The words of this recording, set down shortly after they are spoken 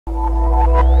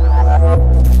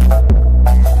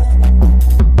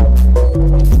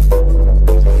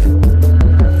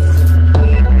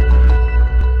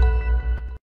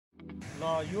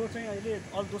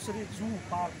अल-दोसरी zoo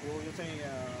park हो यो चाहिँ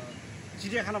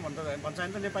चिडियाखाना भन्छ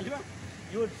होइन त नेपालीमा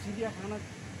यो चिडियाखाना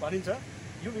भनिन्छ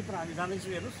यो भित्र हामी जाँदैछु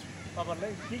हेर्नुहोस्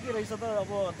तपाईहरुलाई के रहेछ त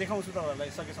अब देखाउँछु तपाईहरुलाई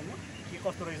सकेसम्म के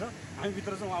कस्तो रहेछ हामी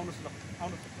भित्र चाहिँ आउनुस् ल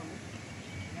आउनुस्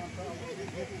यहाँ त अब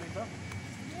गेट रहेछ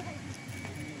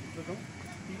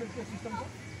टिकट के सिस्टम छ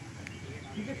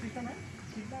टिकट सिस्टम है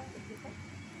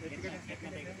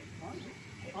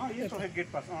ये तो है गेट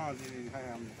पास जी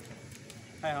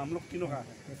है हम लोग तीनों का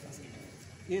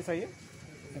ये सही है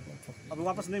अब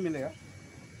वापस नहीं मिलेगा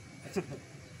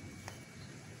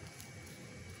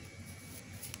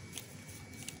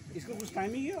इसको कुछ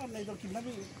टाइमिंग है और नहीं तो कितना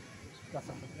भी कर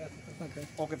सकते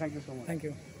okay thank you so much thank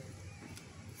you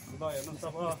ल हेर्नुहोस्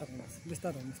अब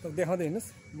बिस्तारै बिस्तारै देखाउँदै हिँड्नुहोस्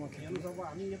म हेर्नुहोस् अब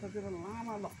हामी यतातिर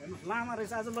लामा ल हेर्नुहोस् लामा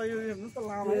रहेछ आज ल यो हेर्नुहोस् त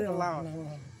लामा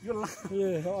यो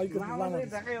लामा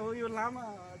ढाकै हो यो लामा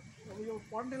अब यो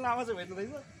पढ्ने लामा चाहिँ होइन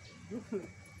रहेछ यो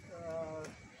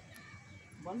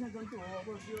वन्यजन्तु हो अब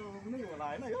त्यो नै होला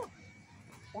होइन यो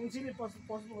पंक्षीले पशु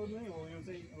नै हो यो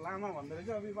चाहिँ लामा भन्दो रहेछ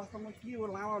अब वास्तवमा के हो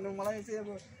लामा भने मलाई चाहिँ अब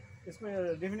यसको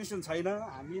डेफिनेसन छैन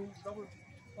हामी जब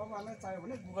तपाईहरुलाई चाहियो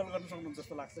भने गुगल गर्न सक्नुहुन्छ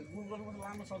जस्तो लाग्छ गुगलमा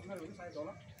लामा सर्च गर्यो भने सायद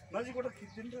होला नजिकबाट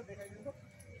खिचिदिनु र देखाइदिनु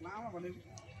लामा भनेको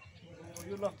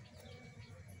यो ल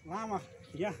लामा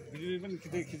यहाँ भिडियो पनि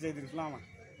खिचाइदिनुहोस् लामा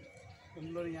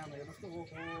ल यहाँ हेर्नुहोस् त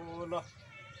ओहो ल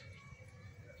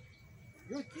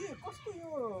यो के कस्तो यो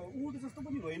उड जस्तो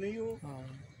पनि होइन यो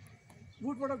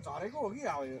उडबाट झरेको हो कि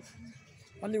अब यो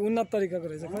अलि उन्नत तरिकाको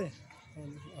रहेछ खै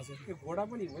हजुर यो घोडा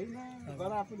पनि होइन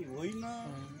गरा पनि होइन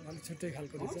अलि छुट्टै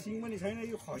खालको रहेछ सिङ पनि छैन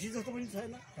यो खसी जस्तो पनि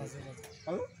छैन हजुर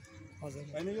हजुर हजुर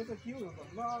होइन यो त के हो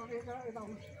ल यता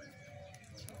आउनु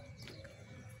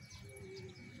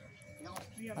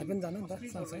हामी पनि जानु नि त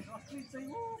सँगसँगै अस्ट्रिच चाहिँ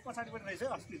हो पछाडिपट्टि रहेछ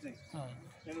अस्ट्रिच चाहिँ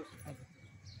हेर्नुहोस्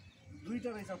दुईवटा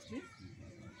रहेछ अस्ट्रिच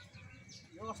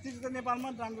यो अस्ट्रिच त नेपालमा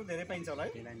राम्रो धेरै पाइन्छ होला है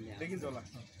देखिन्छ होला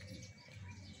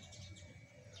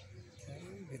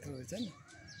भित्र रहेछ नि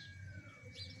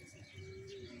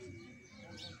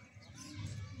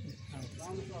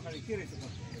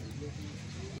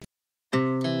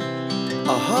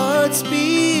Our hearts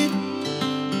beat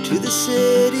to the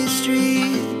city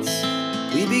streets.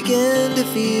 We began to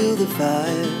feel the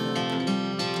fire.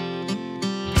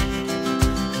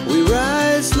 We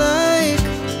rise like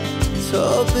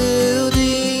tall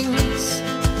buildings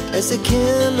as the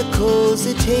chemicals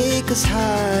they take us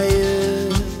higher.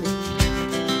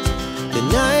 The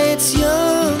night's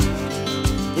young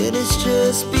and it's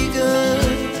just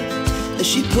begun as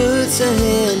she puts her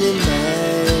hand in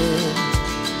mine.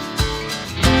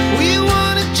 We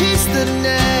wanna chase the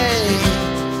night,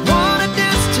 wanna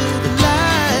dance to the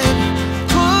light,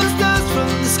 pull the stars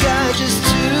from the sky, just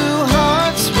two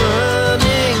hearts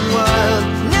running wild.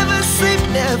 Never sleep,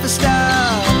 never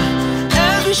stop,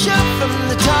 as we shout from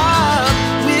the top.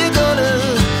 We're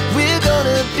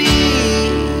gonna be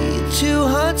two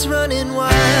hearts running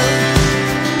wild.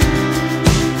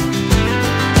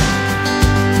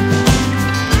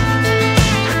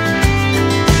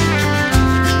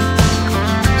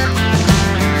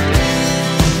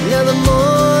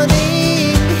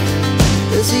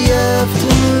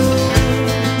 Afternoon,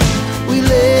 we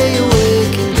lay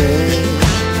awake in bed.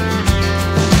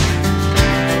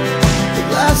 The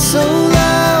laughs so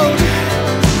loud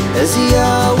as the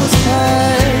hours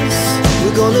pass.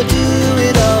 We're gonna do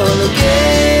it all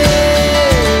again.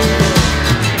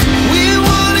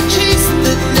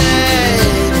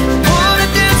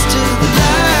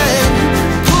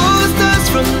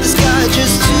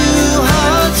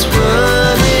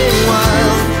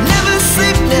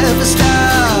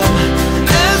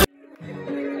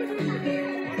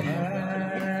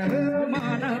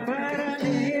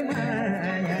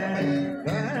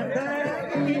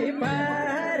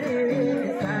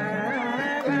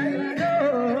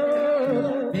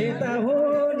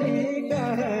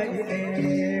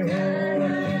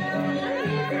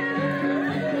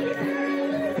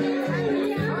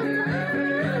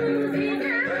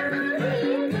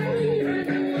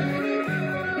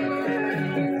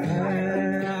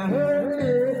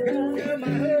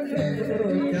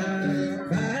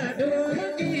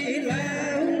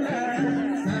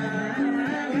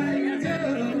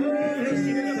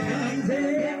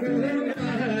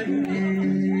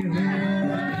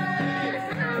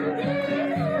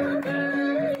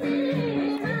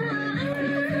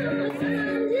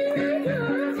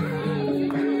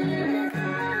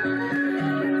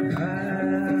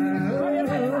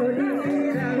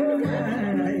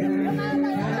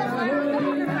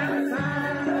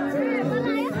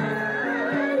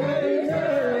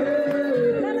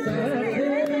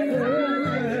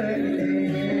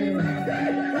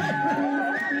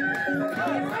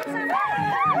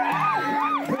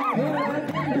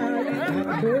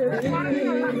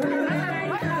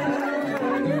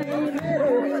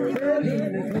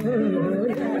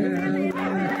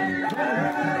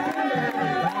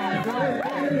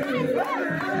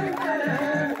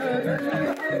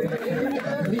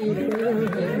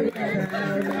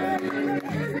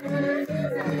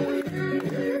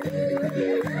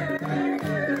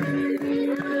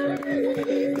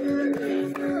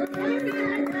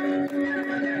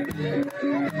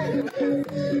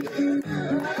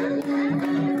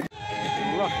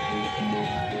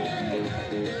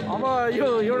 अब यो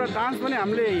एउटा dance पनि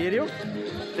हामीले हेऱ्यौँ,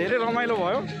 धेरै रमाइलो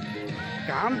भयो।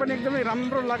 घाम पनि एकदमै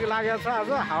राम्रो लागेको छ आज,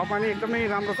 हावापानी एकदमै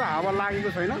राम्रो छ, हावा लागेको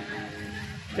छैन।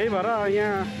 त्यही भएर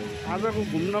यहाँ आजको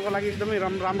घुम्नको लागि एकदमै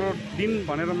राम्रो दिन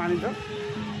भनेर मानिन्छ।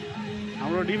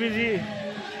 हाम्रो डिबीजी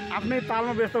आफ्नै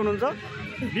तालमा व्यस्त हुनुहुन्छ,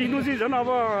 बिग्नुजी झन् अब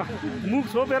मुख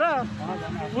छोपेर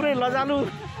पुरै लजालु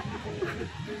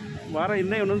भएर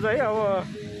हिँड्दै हुनुहुन्छ है। अब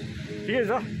ठिकै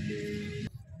छ,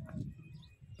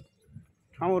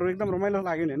 ठाउँहरू एकदम रमाइलो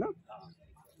लाग्यो नि होइन?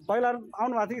 पहिला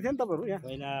आउनु भएको थियो कि थिएन तपाईँहरू यहाँ?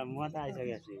 पहिला म त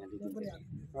आइसकेको छु यहाँ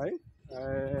है।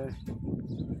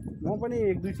 म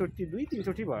पनि 1-2 चोटि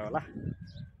भयो होला,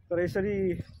 तर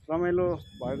यसरी रमाइलो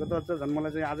भएको त झन्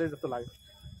मलाई चाहिँ आजै जस्तो लाग्यो।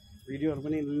 भिडियोहरू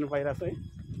पनि लिनु पाइरहेको छ है,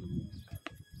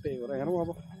 त्यही भएर हेरौँ अब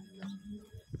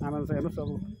आनन्द छ। हेर्नुहोस् अब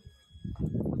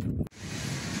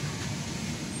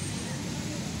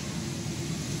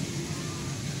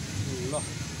ल,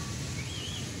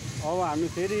 अब हामी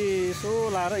फेरि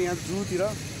यसो लाएर यहाँ जूतिर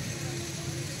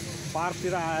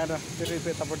पार्कतिर आएर फेरि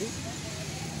यतापट्टि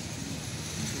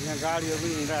यहाँ गाडीहरू पनि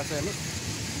हिँडिरहेको छ हेर्नुहोस्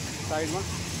साइडमा।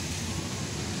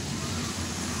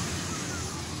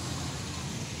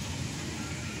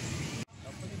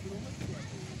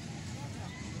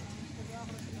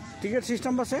 टिकट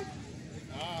सिस्टम बस है?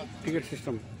 टिकट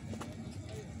सिस्टम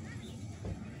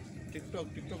टिकटॉक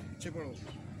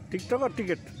और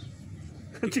टिकट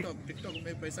टिकटॉक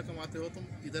में पैसा कमाते हो तुम,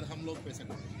 इधर हम लोग पैसा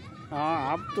कमाते।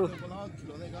 हाँ, आप तो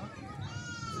खिलौने का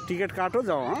टिकट काटो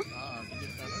जाओ। हाँ,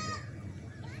 टिकट काटो।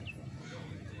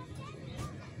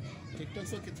 टिकटॉक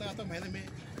से कितना आता महीने में?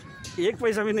 1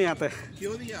 पैसा भी नहीं आता है।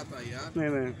 क्यों नहीं आता यार?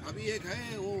 नहीं। अभी एक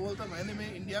है वो बोलता महीने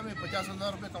में इंडिया में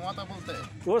 50,000 रुपये कमाता बोलते हैं।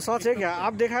 वो सच है क्या?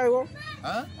 आप देखा है वो?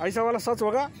 हाँ? ऐसा वाला सच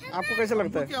होगा? आपको कैसे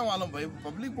लगता है? क्या मालूम भाई,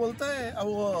 पब्लिक बोलता है। अब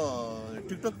वो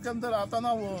टिकटॉक के अंदर आता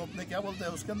ना, वो अपने क्या बोलते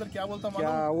हैं उसके अंदर, क्या बोलता क्या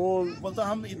मालूम? वो बोलता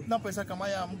हम इतना पैसा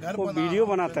कमाया, हम घर बना, वीडियो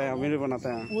बनाता है, वीडियो बनाता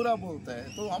है पूरा बोलता है।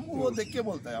 तो हम वो देख के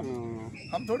बोलता है,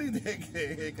 हम थोड़ी देख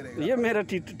करेंगे। ये मेरा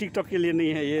टिकटॉक के लिए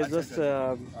नहीं है, ये जस्ट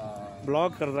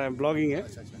ब्लॉग कर रहा है, ब्लॉगिंग है।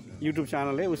 यूट्यूब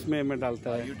चैनल है, उसमें मैं डालता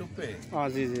है यूट्यूब पे। हाँ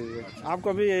जी।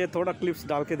 आपको भी ये थोड़ा क्लिप्स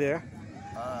डाल के देगा।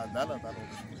 डालो।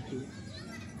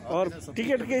 और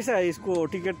टिकट कैसा है इसको?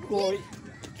 टिकट को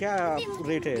क्या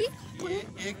रेट है? ये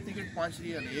एक टिकट 5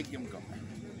 रियाल, 1 गेम का।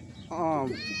 हाँ,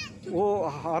 वो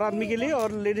हर आदमी के लिए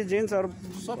और लेडीज जेंट्स और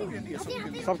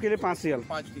सबके लिए 5 रियाल।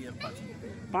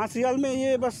 5 रियाल में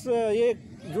ये बस ये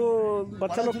जो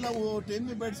बच्चा लोग वो ट्रेन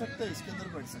में बैठ सकते हैं, इसके अंदर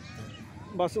बैठ सकते हैं।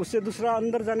 बस उससे दूसरा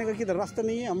अंदर जाने का किधर रास्ता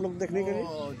नहीं है हम लोग देखने के लिए?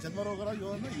 जानवर वगैरह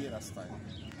जो है ना, ये रास्ता है।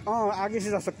 हाँ, आगे से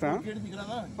जा सकते हैं। गेट दिख रहा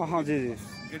ना? हाँ जी।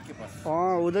 गेट के पास।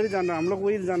 हाँ, उधर ही जाना, हम लोग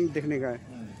वही देखने का है।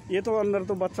 ये तो अंदर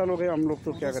तो बच्चा लोग है, हम लोग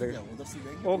तो क्या करेंगे।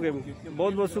 ओके,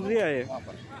 बहुत बहुत शुक्रिया है।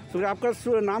 शुक्रिया। आपका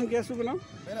नाम क्या है? शुक्र नाम?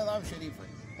 मेरा नाम शरीफ है।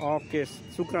 Okay,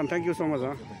 शुक्रान, thank you so much.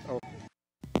 हाँ,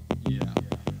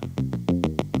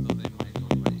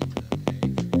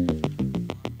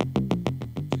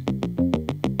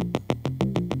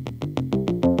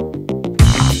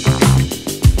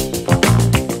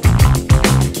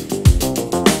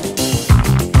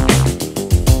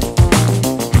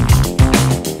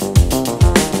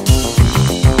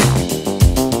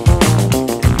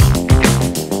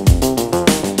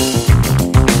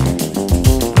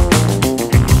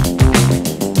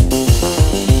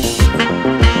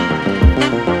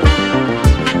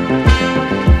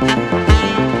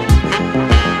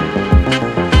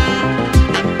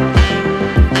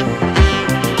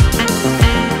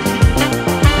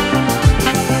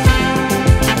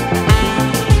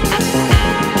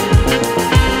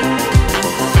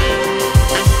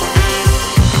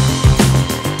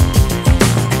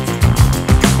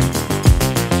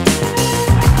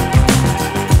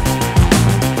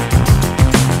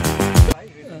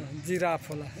 जिराफ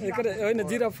होला एकरे होइन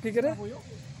जिराफ के अरे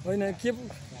होइन के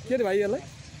अरे भाइ यसलाई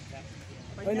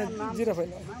होइन जिराफ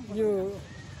होइन यो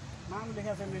नाम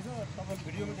लेखा छ रहेछ, तपाईँ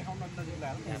भिडियोमा देखाउन नजिक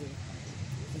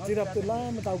लाग्यो। जिराफ त्यो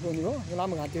लामो टाउको हुने हो,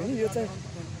 लामो घाँटी हो नि। यो चाहिँ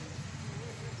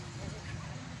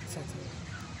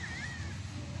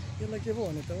यसलाई के पो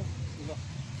भने त हो? ल,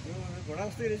 यो घोडा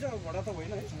जस्तै रहेछ, घोडा त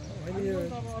होइन है। होइन यो के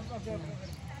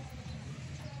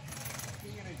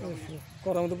रहेछ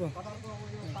कराउँदो पो कतारको अब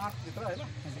यो पार्कभित्र होइन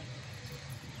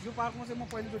यो पार्कमा चाहिँ म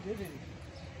पहिलोचोटि है फेरि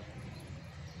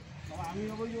अब हामी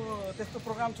अब यो त्यस्तो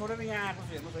प्रोग्राम छोडेर यहाँ आएको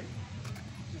छु हेर्नुहोस् है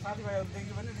साथीभाइहरू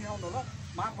देख्यो भने रिहाउनु होला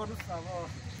माफ गर्नुहोस् अब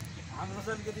हाम्रो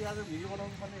जस्तो अलिकति आज भिडियो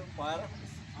बनाउनु पर्ने भएर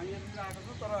हामी यति आएको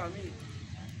छौँ तर हामी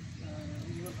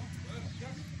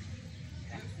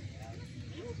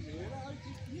यो भेडा के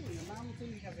हो नाम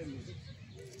चाहिँ लेखाएको छैन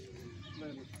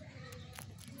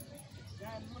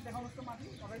यहाँ देखाउनुहोस् त माथि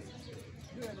अगाडि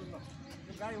यो हेर्नुहोस् ल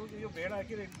यो गाई हो यो भेडा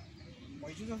के अरे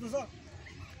भैँसी जस्तो छ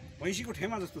भैँसीको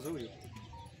ठेमा जस्तो छ हौ यो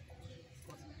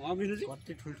बिजुजी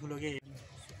कति ठुल्ठुलो के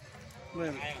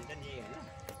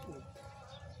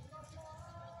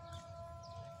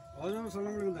हजुर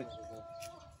सलाम अलैकुम दाइ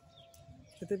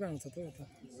यतै पो आउँछ त यता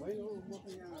होइन हौ म त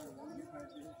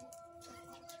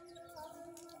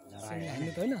यहाँ हान्ने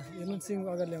त होइन हेर्नु सिङ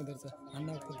अगाडि ल्याउँदो रहेछ हान्न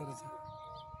खोज्दो रहेछ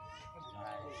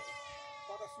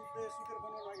कता सुत्दै सुतेर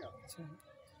बनाउनु लाग्यो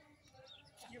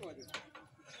के भयो त्यो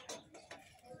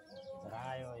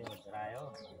झरायो यो झरायो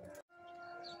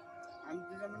हामी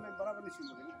दुईजनाले बराबर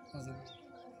निस्किनु पऱ्यो हजुर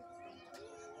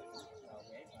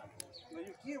नि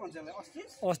यो के भन्छ यसलाई अस्ट्रिच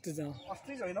अस्ट्रिच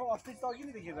अस्ट्रिच होइन हौ अस्ट्रिच त अघि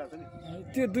नै देखिरहेको छ नि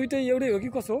त्यो दुइटै एउटै हो कि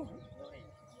कसो हो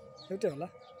एउटै होला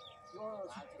यो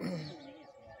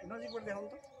नजिकबाट देखाउनु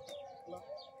त ल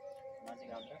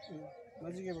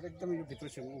नजिकैबाट एकदमै यो भित्र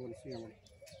छेउमा भन्नुहोस् यहाँबाट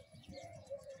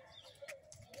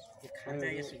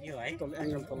यो है तल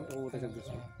एङ्गल तल उता देख्दैछ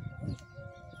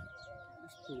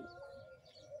यस्तो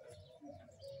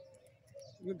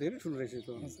यो धेरै ठुलो रहेछ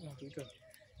त्यो दुइटा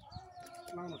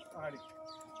लाउनुहोस् अगाडि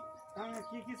कहाँ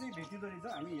के चाहिँ भेटिँदो रहेछ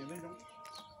हामी हेर्दै जाउँ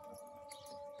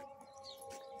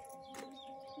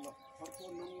ल अर्को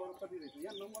नम्बर कति रहेछ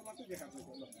यहाँ नम्बर मात्रै देखाएको छ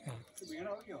ल त्यो भेडा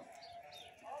हो के हो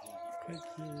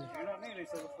भेडा नै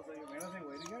रहेछ जस्तो छ यो भेडा चाहिँ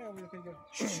होइन क्या अब यो खै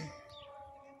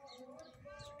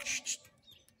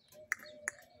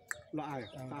ल आयो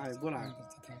आयो बोला आयो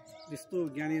यस्तो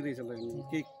ज्ञानी रहेछ ल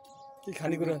केही के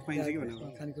खानेकुरा पाइन्छ कि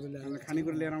भनेर खानेकुरा ल्याएर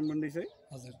खानेकुरा लिएर आउनु भन्दैछ है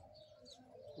हजुर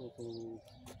ओहो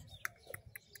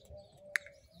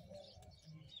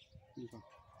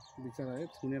बिचरा है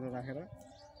थुनेर राखेर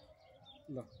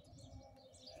ल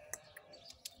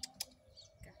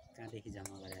कहाँदेखि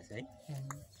जम्मा गरेको छ है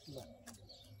ल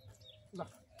ल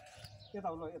यता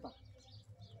हो ल यता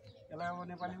यसलाई अब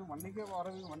नेपालीमा भन्ने के अब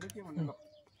अरबीमा भन्ने के भन्ने ल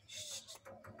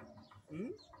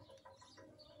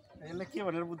यसलाई के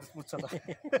भनेर बुझ्छ त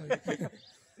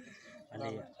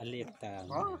अलि एक त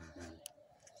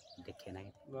देखेन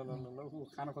कि ल ल ल ल ऊ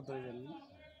खाना खोज्दो रहेछ नि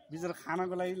बिचरा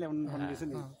खानाको लागि ल्याउनु पर्ने रहेछ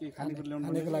नि के खानेकुरा ल्याउनु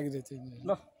खानेको लागि रहेछ ल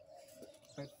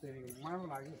मार्नु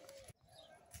लाग्यो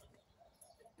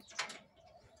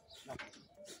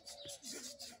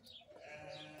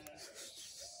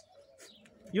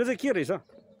यो चाहिँ के रहेछ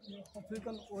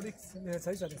अफ्रिकन ओरिक्स लेखेको छ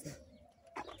है सर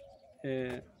ए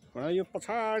यो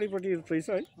पछाडिपट्टि रहेछ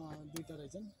है दुईवटा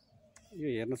रहेछन् यो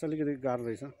हेर्न चाहिँ अलिकति गाह्रो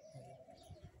रहेछ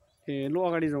ए लु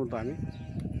अगाडि जाउँ त हामी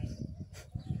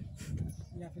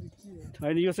यहाँ फेरि के हो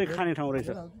होइन यो चाहिँ खाने ठाउँ रहेछ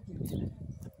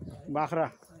बाख्रा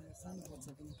सानो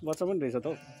बच्चा पनि रहेछ त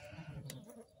हौ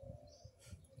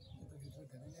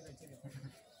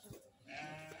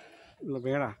ल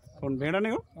भेडा भेडा नै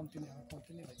हो कम्ती नै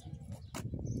रहेछ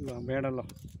ल भेडा ल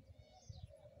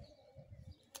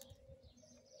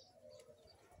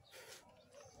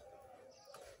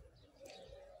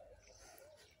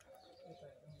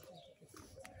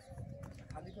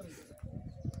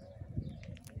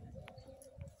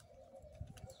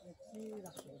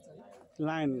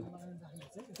लाइन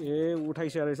ए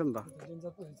उठाइसकेको रहेछ नि त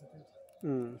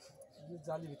यो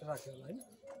जालीभित्र राख्यो होला होइन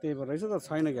त्यही भएर रहेछ त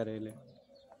छैन क्यारे अहिले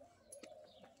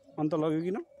अन्त लग्यो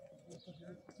किन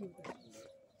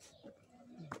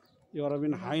यो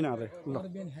अरबिन हाइन अरे ल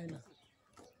अरबियन हैन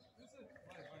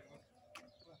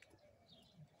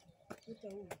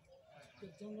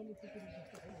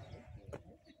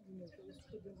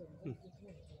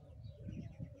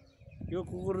यो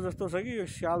कुकुर जस्तो छ कि यो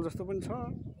स्याल जस्तो पनि छ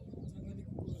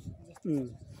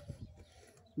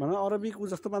भन अरबिक ऊ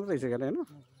जस्तो मात्रै रहेछ क्या होइन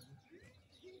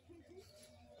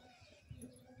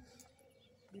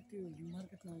त्यो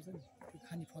मार्केटमा आउँछ नि त्यो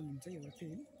खाने फल हुन्छ एउटा त्यही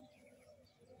होइन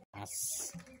हाँस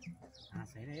हाँस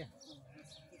होइन यो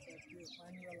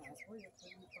पानीवाला हाँस हो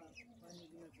पानी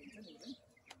बिना हुन्छ नि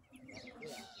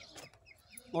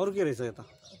अरू के रहेछ यता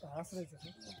हाँस रहेछ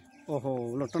ओहो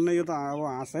ल टन्न यो त अब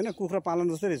हाँस होइन कुखुरा पालन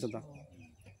जस्तै रहेछ त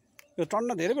यो टन्न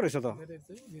धेरै पो रहेछ त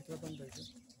भित्र पनि रहेछ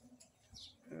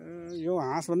यो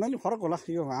हाँसभन्दा पनि फरक होला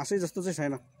यो हाँसै जस्तो चाहिँ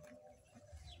छैन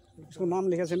यसको नाम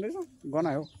लेखेको छैन रहेछ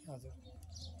गनायो हो हजुर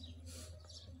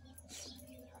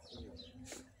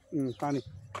पानी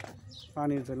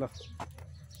पानी चाहिँ ल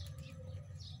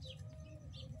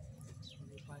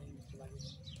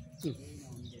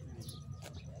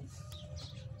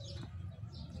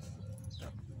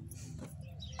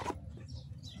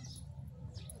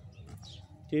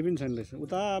केही पनि छैन रहेछ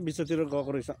उता बिचतिर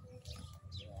गएको रहेछ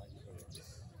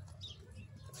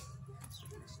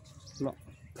ल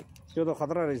त्यो त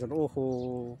खतरा रहेछ ओहो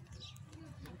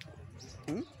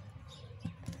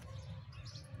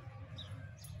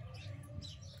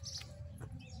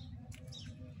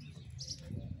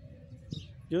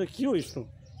यो त के हो यस्तो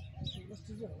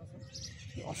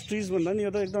अस्ट्रिज भन्दा नि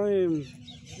यो त एकदमै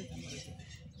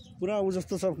पुरा उ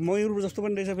जस्तो छ मयूर जस्तो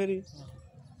पनि रहेछ फेरि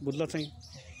बुद्ला चाहिँ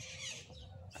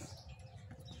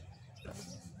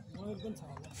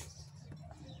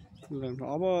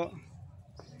अब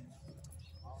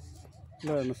ल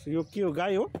हेर्नुहोस् यो के हो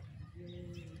गाई हो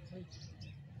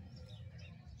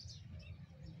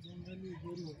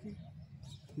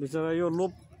बिचरा यो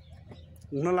लोप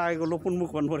हुन लागेको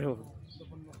लोपोन्मुख भन्नु पर्यो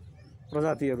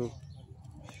प्रजातिहरू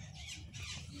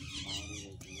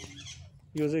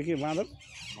यो चाहिँ के बाँदर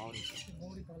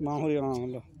माउरी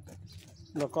ल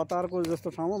ल कतारको जस्तो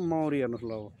ठाउँमा माउरी हेर्नुहोस्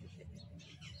ल अब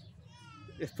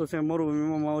यस्तो चाहिँ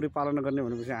मरुभूमिमा माउरी पालन गर्ने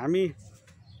भनेपछि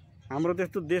हाम्रो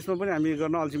त्यस्तो देशमा पनि हामी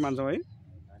गर्न अल्छी मान्छौँ है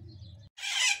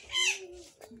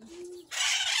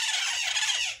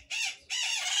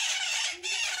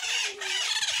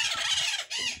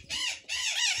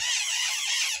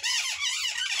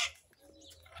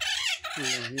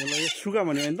यसलाई सुगा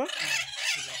भन्यो नि त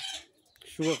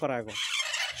सुगा कराएको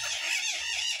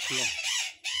ल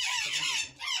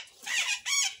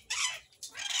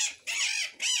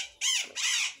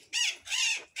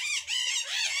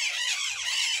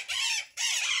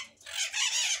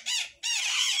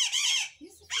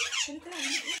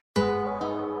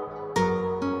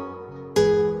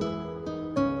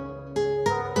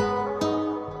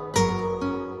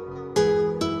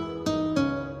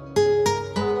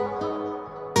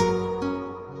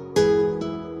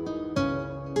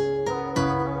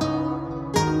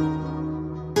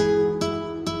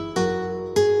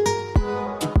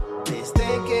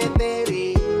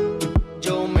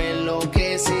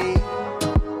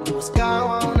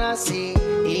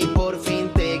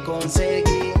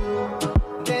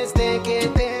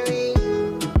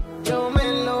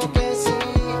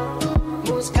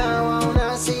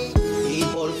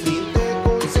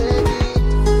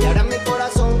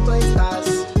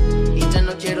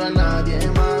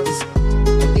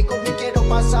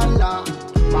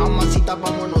Mamacita,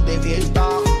 vámonos de fiesta.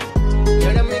 Y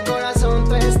ahora en mi corazón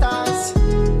tú estás.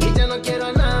 Y ya no quiero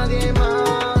a nadie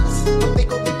más.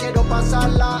 Contigo te quiero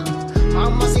pasarla.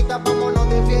 Mamacita, vámonos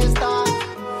de fiesta.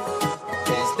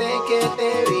 Desde que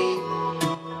te vi,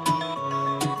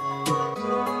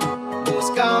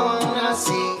 buscaba una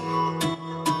así.